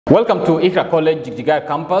Welcome to Ikra College, Jigjiga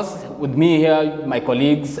campus. With me here, my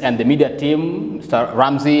colleagues and the media team, Mr.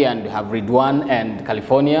 Ramsey, and we have Ridwan and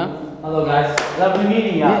California. Hello guys, lovely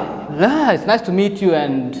meeting you. Yeah, it's nice to meet you,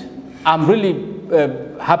 and I'm really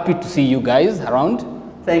happy to see you guys around.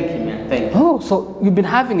 Thank you, man. Thank you. Oh, so you've been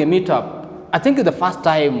having a meetup. I think it's the first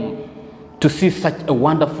time to see such a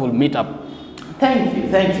wonderful meetup. Thank you.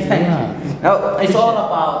 No, it's all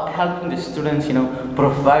about helping the students,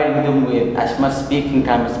 providing them with as much speaking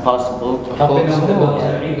time as possible. Helping them develop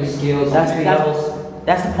their English skills.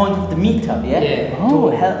 That's the point of the meetup, yeah? To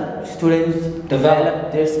help students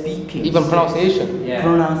develop their speaking. Even pronunciation. Yeah.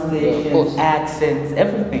 Pronunciation, accents,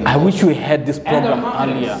 everything. I wish we had this program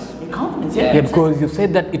earlier. Confidence, Yeah, because you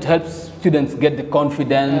said that it helps students get the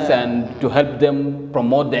confidence and to help them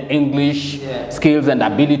promote their English skills and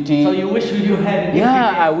ability. So you wish you had it.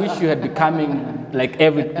 Yeah, I wish you had becoming like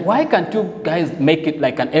why can't you guys make it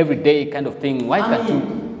like an everyday kind of thing? Why can't you?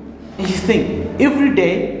 You think, every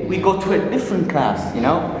day we go to a different class,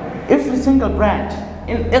 every single branch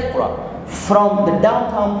in Iqra, from the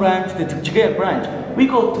downtown branch to the Jigjiga branch, we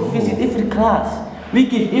go to visit every class. We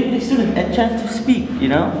give every student a chance to speak,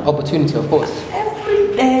 Opportunity, of course.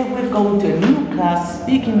 Every day we're going to a new class,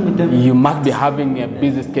 speaking with them. You must be having a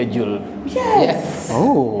busy schedule. Yes.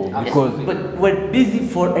 Oh, because but we're busy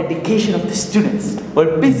for education of the students.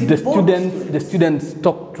 We're busy the for the students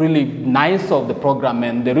talked really nice of the program,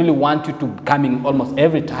 and they really want you to come in almost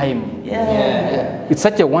every time. Yeah. It's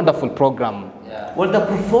such a wonderful program. Yeah. Well, the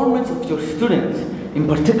performance of your students in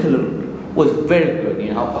particular was very good,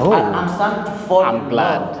 Oh. I'm starting to fall in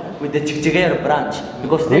love with the Jigjiga branch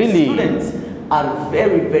because their students are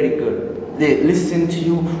very, very good. They listen to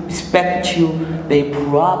you, respect you, they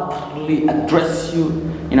properly address you,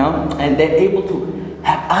 and they're able to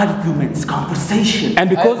have arguments, conversation. And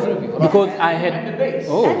because I had And debates.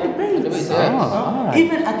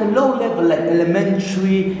 Even at the low level, like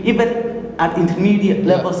elementary, even at intermediate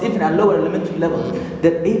levels, even at lower elementary levels,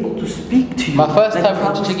 they're able to speak to you. My first time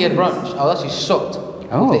in the Jigjiga branch, I was actually shocked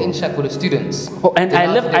with the interact with the students. Oh, and I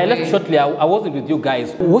left shortly. I wasn't with you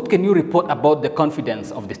guys. What can you report about the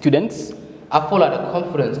confidence of the students? I feel like the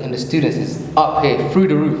confidence in the students is up here, through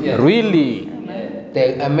the roof. Yeah. Really?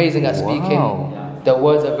 They're amazing at speaking. Wow. Their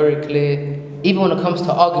words are very clear. Even when it comes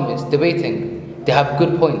to arguments, debating, they have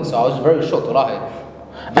good points. So I was very shocked.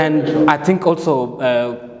 And I think also,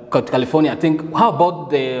 California, I think, how about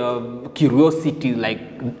the curiosity? Like,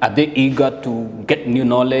 are they eager to get new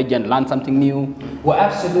knowledge and learn something new? Well,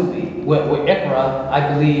 absolutely. With Iqra,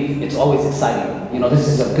 I believe it's always exciting. This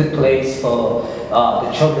is a good place for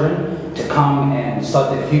the children to come and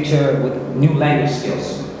start their future with new language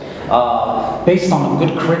skills. Based on a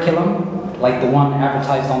good curriculum, like the one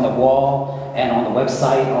advertised on the wall and on the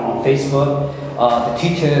website, on Facebook, the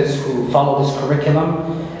teachers who follow this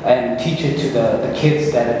curriculum and teach it to the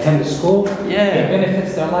kids that attend the school, it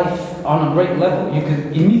benefits their life on a great level. You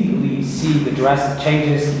can immediately see the drastic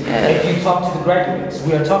changes if you talk to the graduates.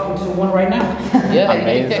 We are talking to one right now.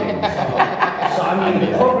 Amazing. So I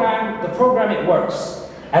mean, the program, it works.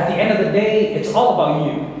 At the end of the day, it's all about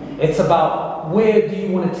you. It's about where do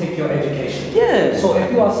you want to take your education. So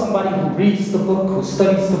if you are somebody who reads the book, who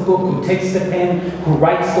studies the book, who takes the pen, who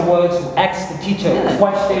writes the words, who asks the teacher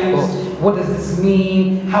questions, what does this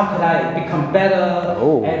mean? How could I become better?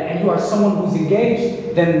 And you are someone who's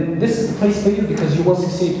engaged, then this is the place for you because you will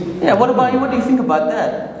succeed. Yeah, what about you? What do you think about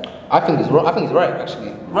that? I think it's right,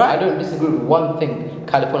 actually. Right? I don't disagree with one thing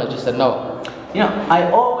California just said no.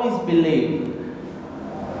 I always believe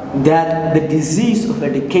that the disease of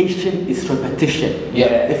education is repetition.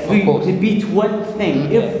 If we repeat one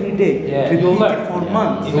thing every day, repeat it for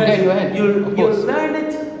months, you'll learn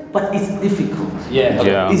it, but it's difficult.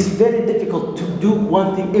 It's very difficult to do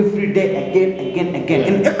one thing every day again.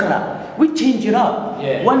 In Iqra, we change it up.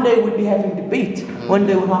 One day we'll be having debate, one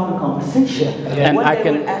day we'll have a conversation, And one I day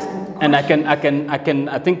can, we'll ask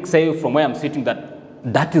I think say from where I'm sitting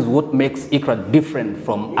that is what makes Iqra different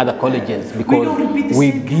from other colleges, because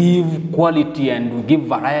we give quality and we give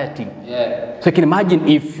variety. So you can imagine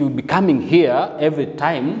if you be coming here every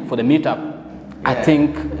time for the meetup, I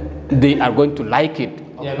think they are going to like it.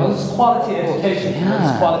 It's quality education.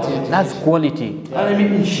 That's quality. And I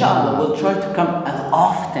mean, inshallah, we'll try to come as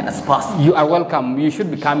often as possible. You are welcome. You should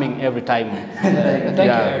be coming every time. Thank you,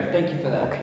 Eric. Thank you for that.